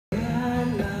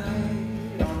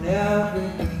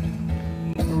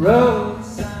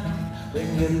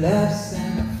you left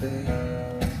Santa Fe.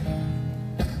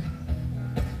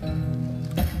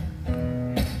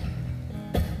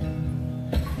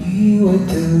 You were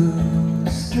two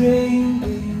string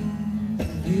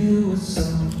beans, you were so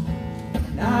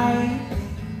nice,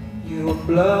 you were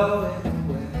blowing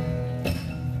away.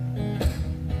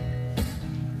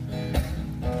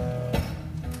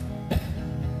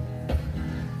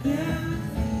 There were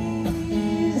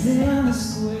thieves in the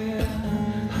square,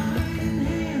 hiding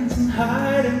hands and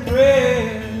hiding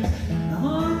prayers,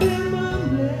 on them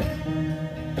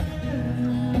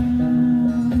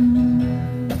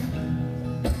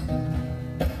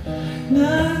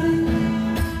nothing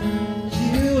left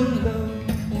you alone,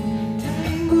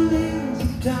 tangled hills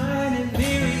of tiny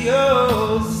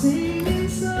vireos, singing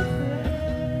something.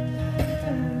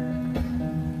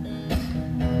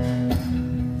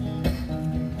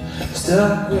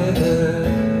 Stuck with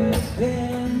her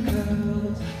thin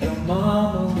curls, your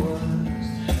mama was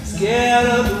scared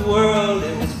of the world,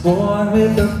 it was born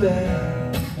with a bang.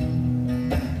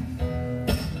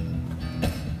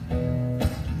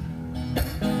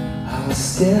 I was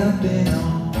stepping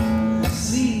on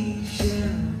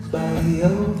seashells by the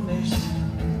old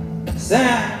mission,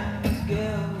 San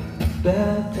Miguel,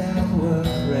 bell tower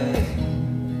ring.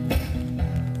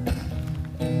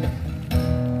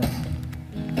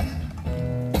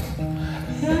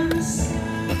 And the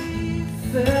sky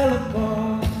fell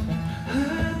apart,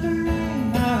 heard the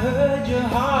rain, I heard your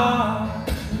heart,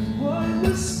 what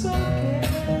was spoken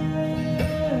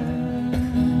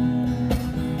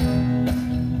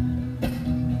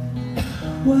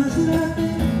was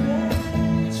nothing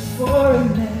but for a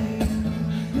name.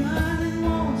 Nothing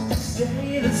wants to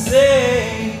stay the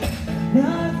same.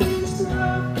 Nothing's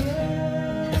broken.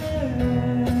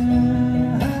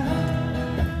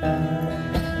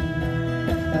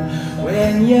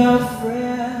 When your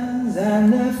friends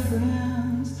and their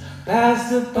friends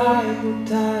pass the pipe or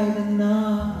tie the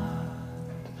knot,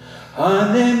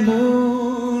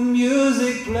 honeymoon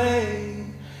music played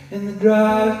in the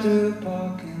drive-thru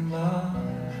parking lot.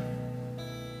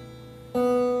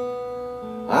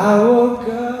 I woke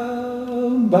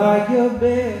up by your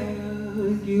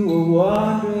bed, you were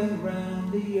wandering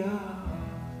round the yard.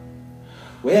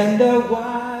 Window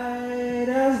white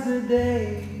as the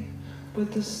day,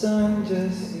 but the sun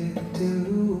just hit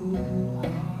too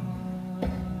hard.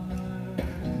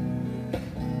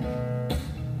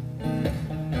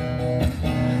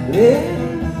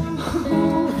 Little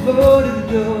folding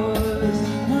doors,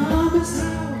 mama's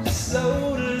house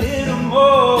sold a little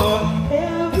more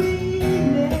every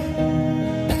evening.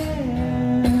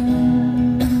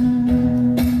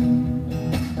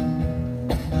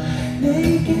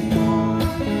 Naked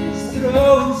boys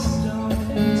throwing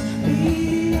stones,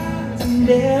 beady eyes and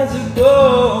desert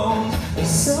bones, they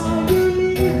saw you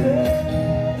leaving.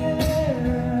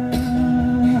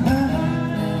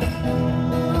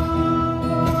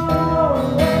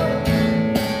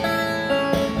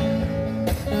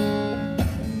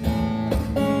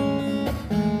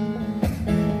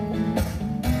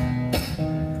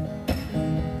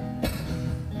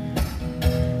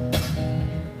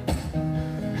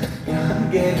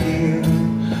 Gave you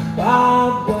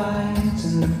Bob White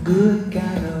and a good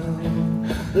kind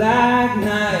of black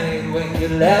night when you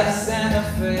left Santa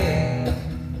Fe.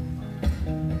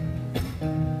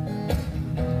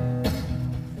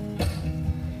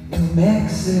 New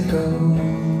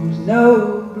Mexico's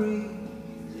no